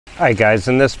Hi guys,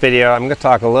 in this video I'm going to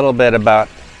talk a little bit about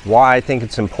why I think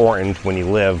it's important when you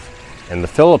live in the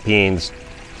Philippines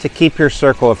to keep your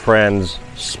circle of friends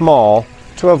small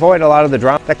to avoid a lot of the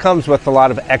drama that comes with a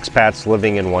lot of expats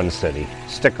living in one city.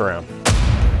 Stick around.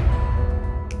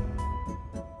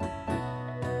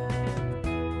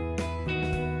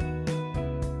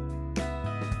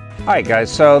 Alright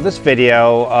guys, so this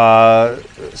video,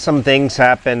 some things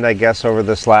happened I guess over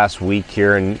this last week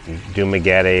here in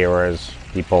Dumaguete, or as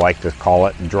people like to call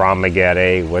it,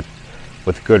 Dramaguete,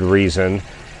 with good reason.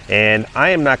 And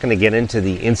I am not going to get into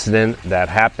the incident that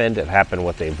happened. It happened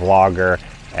with a vlogger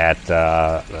at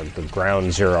the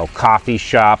Ground Zero coffee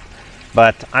shop,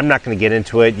 but I'm not going to get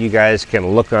into it. You guys can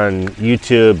look on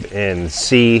YouTube and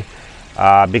see,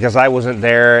 because I wasn't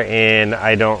there and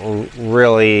I don't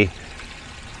really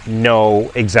know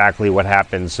exactly what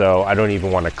happened, so I don't even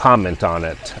want to comment on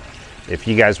it. If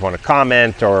you guys want to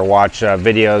comment or watch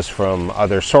videos from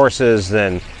other sources,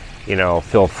 then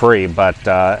feel free. But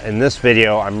in this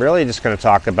video I'm really just going to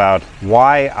talk about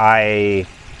why I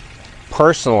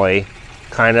personally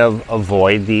kind of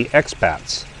avoid the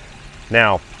expats.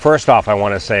 Now, first off, I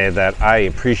want to say that I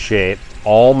appreciate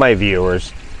all my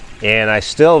viewers, and I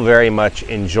still very much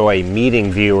enjoy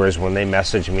meeting viewers when they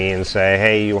message me and say,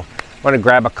 hey, you want to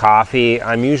grab a coffee?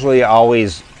 I'm usually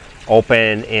always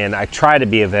open and I try to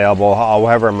be available.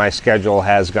 However, my schedule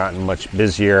has gotten much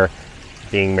busier,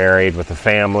 being married with a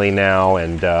family now,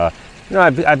 and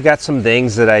I've got some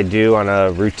things that I do on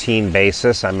a routine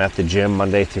basis. I'm at the gym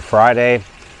Monday through Friday.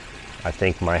 I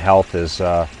think my health is,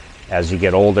 as you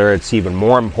get older, it's even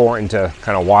more important to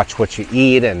kind of watch what you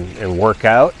eat and work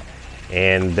out,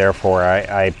 and therefore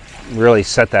I really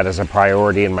set that as a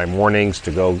priority in my mornings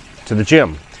to go to the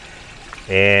gym,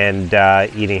 and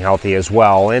eating healthy as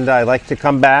well. And I like to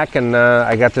come back, and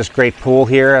I got this great pool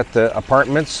here at the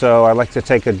apartment, so I like to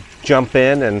take a jump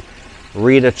in and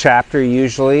read a chapter,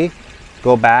 usually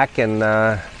go back and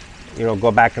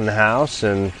go back in the house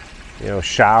and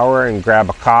shower and grab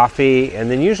a coffee. And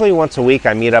then usually once a week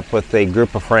I meet up with a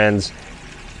group of friends,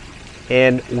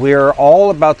 and we're all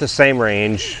about the same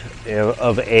range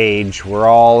of age. We're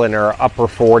all in our upper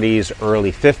 40s,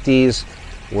 early 50s.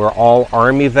 We're all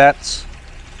Army vets.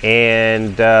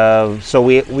 And so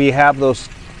we have those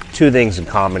two things in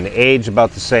common: age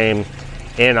about the same,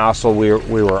 and also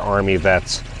we were Army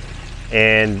vets.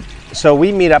 And so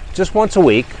we meet up just once a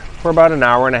week for about an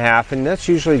hour and a half, and that's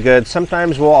usually good.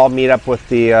 Sometimes we'll all meet up with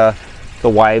the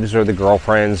wives or the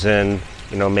girlfriends, and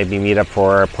maybe meet up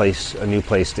for a new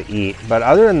place to eat. But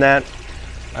other than that,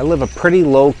 I live a pretty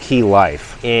low-key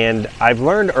life, and I've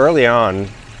learned early on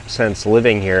since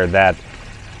living here that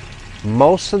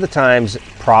most of the times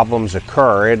problems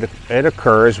occur, it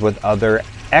occurs with other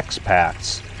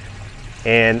expats.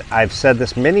 And I've said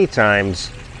this many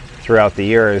times throughout the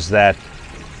years that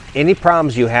any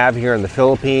problems you have here in the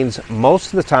Philippines, most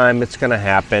of the time it's going to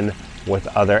happen with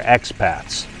other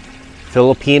expats.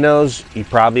 Filipinos, you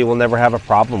probably will never have a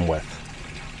problem with,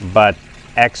 but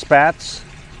expats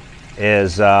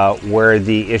is where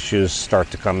the issues start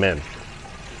to come in.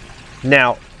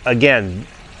 Now, again,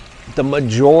 the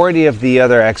majority of the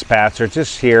other expats are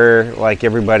just here like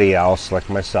everybody else, like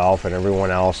myself and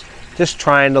everyone else, just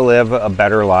trying to live a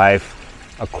better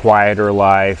life, a quieter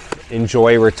life,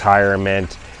 enjoy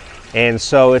retirement. And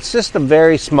so it's just a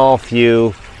very small few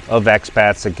of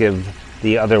expats that give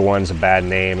the other ones a bad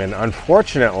name. And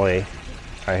unfortunately,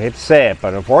 I hate to say it,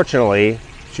 but unfortunately,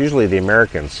 it's usually the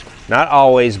Americans. Not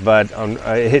always, but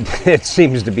it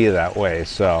seems to be that way.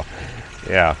 So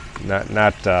yeah,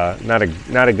 not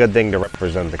a good thing to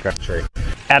represent the country.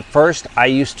 At first, I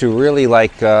used to really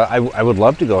like, I would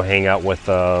love to go hang out with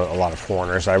a lot of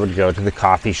foreigners. I would go to the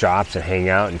coffee shops and hang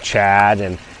out and chat,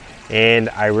 and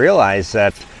I realized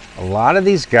that a lot of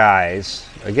these guys,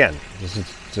 again, this is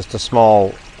just a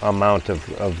small amount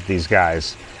of these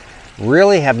guys,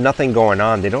 really have nothing going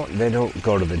on. They don't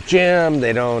go to the gym.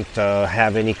 They don't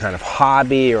have any kind of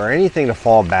hobby or anything to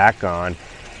fall back on,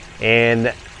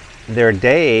 and their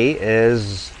day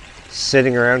is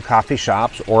sitting around coffee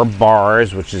shops or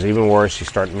bars, which is even worse. You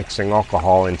start mixing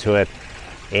alcohol into it,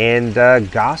 and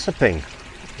gossiping,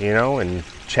 and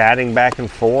chatting back and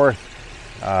forth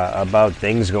about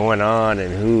things going on,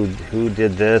 and who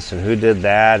did this and who did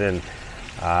that,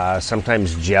 and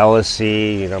sometimes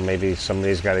jealousy. Maybe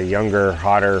somebody's got a younger,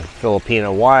 hotter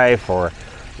Filipino wife, or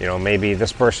maybe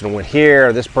this person went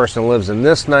here, this person lives in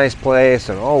this nice place,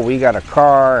 and oh, we got a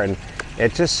car. And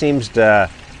it just seems to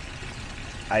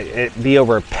be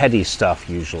over petty stuff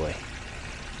usually.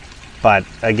 But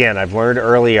again, I've learned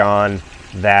early on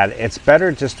that it's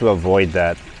better just to avoid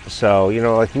that So, you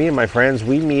know, like me and my friends,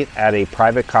 we meet at a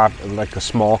private like a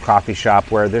small coffee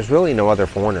shop where there's really no other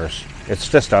foreigners. It's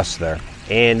just us there.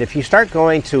 And if you start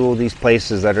going to these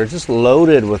places that are just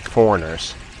loaded with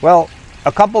foreigners, well,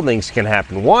 a couple things can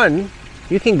happen. One,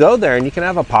 you can go there and you can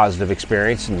have a positive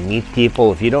experience and meet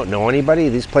people. If you don't know anybody,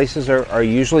 these places are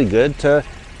usually good to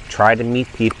try to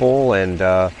meet people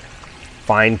and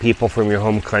find people from your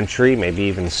home country, maybe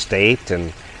even state,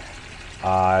 and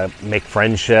make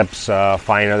friendships,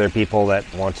 find other people that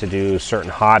want to do certain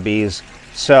hobbies.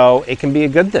 So it can be a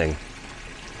good thing.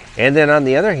 And then on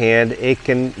the other hand, you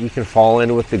can fall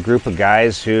in with the group of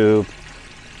guys who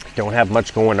don't have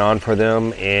much going on for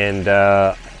them and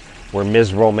were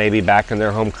miserable maybe back in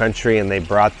their home country, and they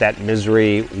brought that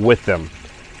misery with them.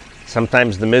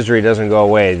 Sometimes the misery doesn't go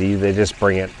away, they just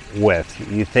bring it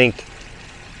with. You think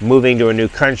moving to a new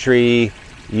country,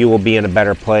 you will be in a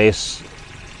better place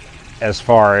as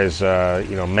far as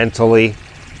you know, mentally,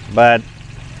 but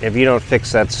if you don't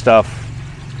fix that stuff,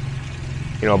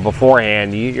 you know,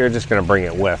 beforehand, you're just going to bring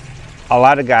it with. A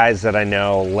lot of guys that I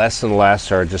know, less and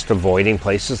less, are just avoiding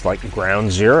places like Ground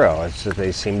Zero.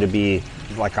 They seem to be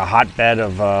like a hotbed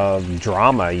of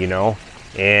drama, you know,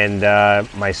 and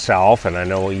myself, and I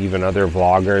know even other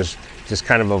vloggers, just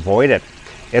kind of avoid it.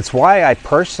 It's why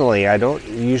I don't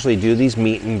usually do these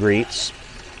meet and greets.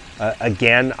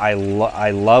 Again, I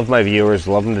love my viewers,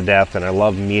 love them to death, and I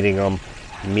love meeting them,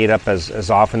 meet up as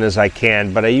often as I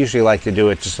can, but I usually like to do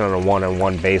it just on a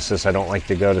one-on-one basis. I don't like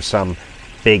to go to some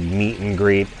big meet and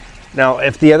greet. Now,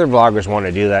 if the other vloggers want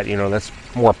to do that, you know, that's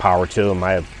more power to them.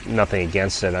 I have nothing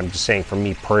against it. I'm just saying, for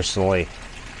me personally,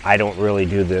 I don't really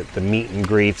do the meet and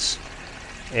greets,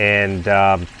 and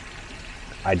I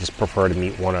just prefer to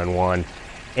meet one-on-one.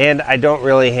 And I don't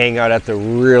really hang out at the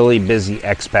really busy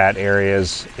expat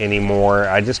areas anymore.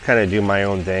 I just kind of do my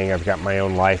own thing. I've got my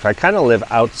own life. I kind of live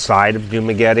outside of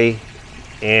Dumaguete,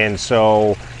 and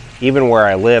so even where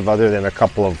I live, other than a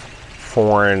couple of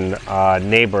foreign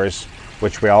neighbors,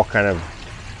 which we all kind of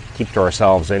keep to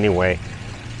ourselves anyway,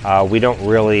 we don't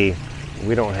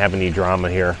have any drama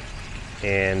here,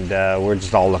 and we're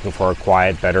just all looking for a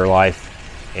quiet, better life,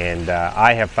 and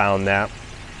I have found that.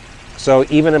 So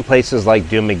even in places like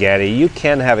Dumaguete, you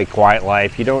can have a quiet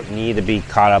life. You don't need to be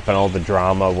caught up in all the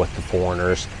drama with the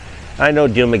foreigners. I know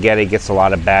Dumaguete gets a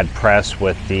lot of bad press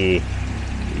with the,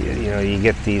 you know, you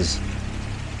get these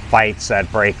fights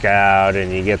that break out,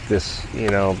 and you get this, you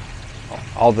know,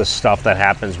 all this stuff that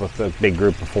happens with the big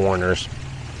group of foreigners.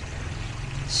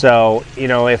 So, you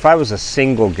know, if I was a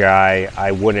single guy,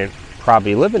 I wouldn't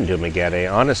probably live in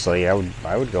Dumaguete. Honestly, I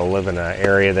would go live in an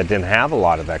area that didn't have a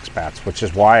lot of expats, which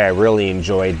is why I really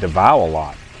enjoyed Davao a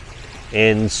lot.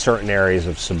 In certain areas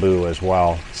of Cebu as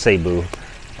well. Cebu,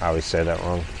 I always say that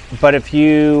wrong. But if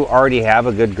you already have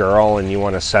a good girl and you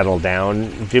want to settle down,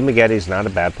 Dumaguete is not a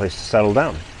bad place to settle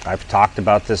down. I've talked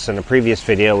about this in a previous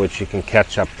video, which you can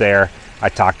catch up there. I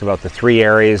talked about the 3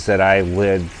 areas that I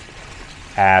lived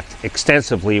at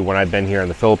extensively when I've been here in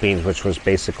the Philippines, which was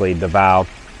basically Davao,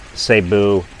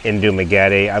 Cebu, and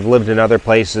Dumaguete. I've lived in other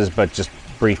places, but just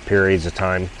brief periods of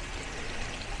time.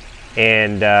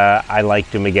 And I like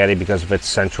Dumaguete because of its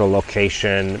central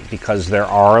location, because there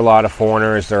are a lot of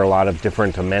foreigners, there are a lot of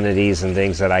different amenities and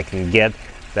things that I can get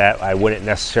that I wouldn't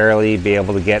necessarily be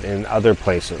able to get in other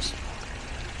places.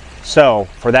 So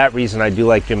for that reason, I do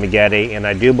like Dumaguete, and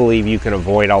I do believe you can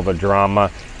avoid all the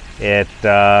drama. It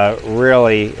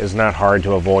really is not hard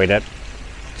to avoid it.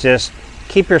 Just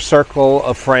keep your circle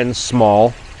of friends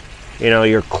small, you know,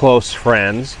 your close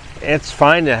friends. It's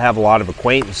fine to have a lot of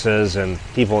acquaintances and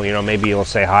people, you know, maybe you'll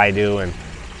say hi to and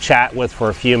chat with for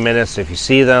a few minutes if you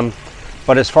see them.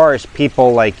 But as far as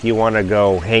people like you want to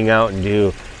go hang out and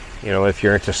do, you know, if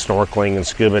you're into snorkeling and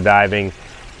scuba diving,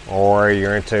 or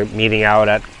you're into meeting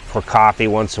out for coffee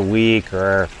once a week,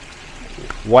 or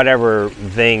whatever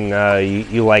thing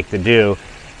you like to do,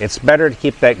 it's better to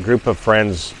keep that group of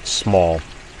friends small.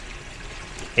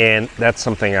 And that's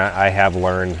something I have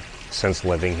learned since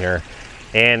living here.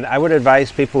 And I would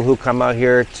advise people who come out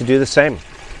here to do the same.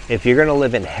 If you're going to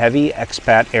live in heavy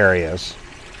expat areas,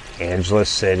 Angeles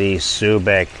City,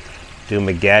 Subic,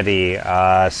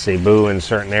 Dumaguete, Cebu in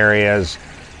certain areas,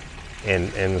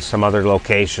 and some other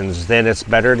locations, then it's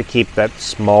better to keep that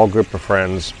small group of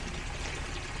friends,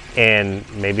 and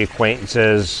maybe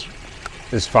acquaintances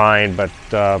is fine, but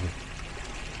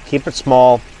keep it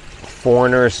small.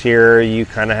 Foreigners here, you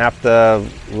kind of have to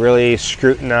really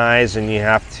scrutinize, and you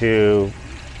have to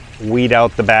weed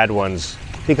out the bad ones,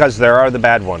 because there are the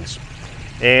bad ones,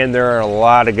 and there are a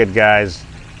lot of good guys.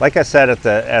 Like I said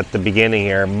at the beginning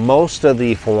here, most of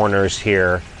the foreigners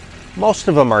here, most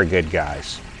of them are good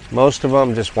guys. Most of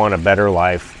them just want a better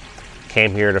life.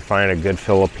 Came here to find a good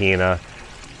Filipina,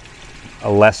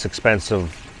 a less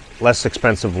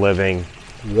expensive living,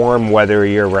 warm weather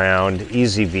year-round,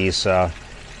 easy visa.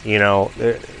 You know,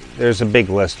 there's a big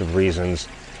list of reasons,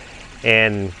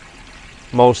 and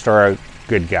most are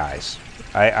good guys.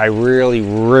 I really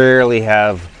rarely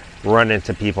have run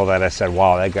into people that I said,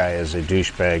 wow, that guy is a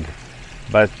douchebag,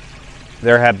 but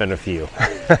there have been a few.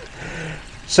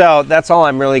 So that's all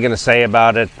I'm really going to say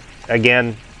about it.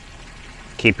 Again,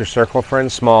 keep your circle of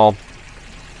friends small.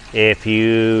 If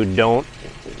you don't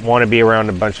want to be around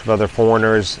a bunch of other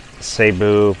foreigners,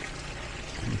 Cebu,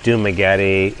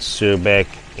 Dumaguete, Subic,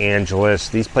 Angeles,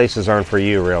 these places aren't for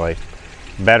you really.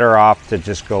 Better off to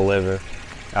just go live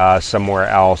somewhere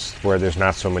else where there's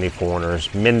not so many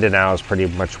foreigners. Mindanao is pretty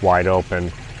much wide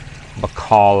open.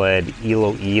 Bacolod,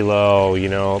 Iloilo, you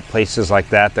know, places like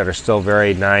that that are still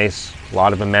very nice, a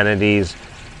lot of amenities,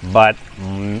 but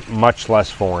much less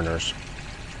foreigners.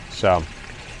 So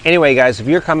anyway, guys, if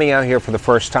you're coming out here for the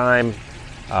first time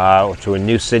to a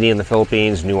new city in the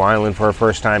Philippines, new island for a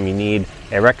first time, you need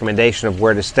a recommendation of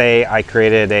where to stay. I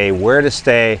created a where to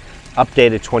stay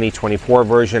updated 2024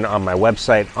 version on my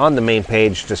website on the main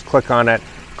page. Just click on it,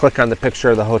 click on the picture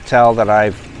of the hotel that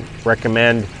I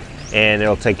recommend, and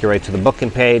it'll take you right to the booking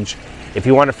page. If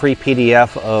you want a free PDF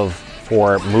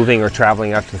for moving or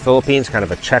traveling out to the Philippines, kind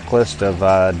of a checklist of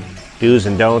do's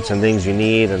and don'ts and things you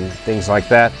need and things like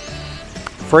that,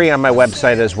 free on my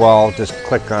website as well. Just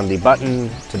click on the button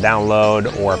to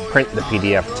download or print the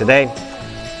PDF today.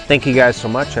 Thank you guys so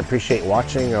much. I appreciate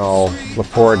watching. I'll look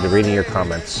forward to reading your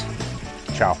comments.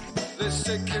 Ciao.